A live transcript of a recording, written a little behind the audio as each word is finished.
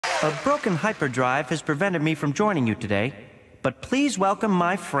A broken hyperdrive has prevented me from joining you today, but please welcome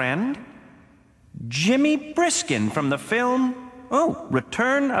my friend, Jimmy Briskin from the film,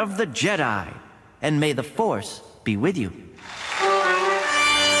 Return of the Jedi. And may the Force be with you.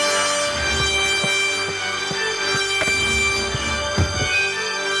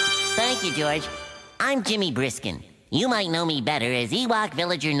 Thank you, George. I'm Jimmy Briskin. You might know me better as Ewok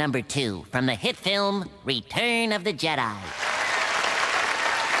Villager number 2 from the hit film Return of the Jedi.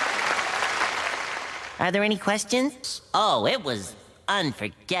 Are there any questions? Oh, it was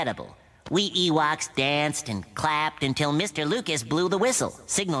unforgettable. We Ewoks danced and clapped until Mr. Lucas blew the whistle,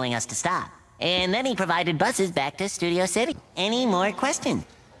 signaling us to stop. And then he provided buses back to Studio City. Any more questions?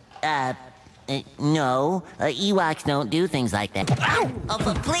 No. Ewoks don't do things like that. Oh,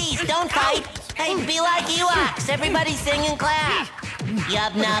 but please, don't fight. Hey, be like Ewoks. Everybody sing and clap.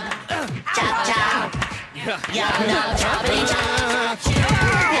 Yub nub, chop chop. Yub nub, choppity chop.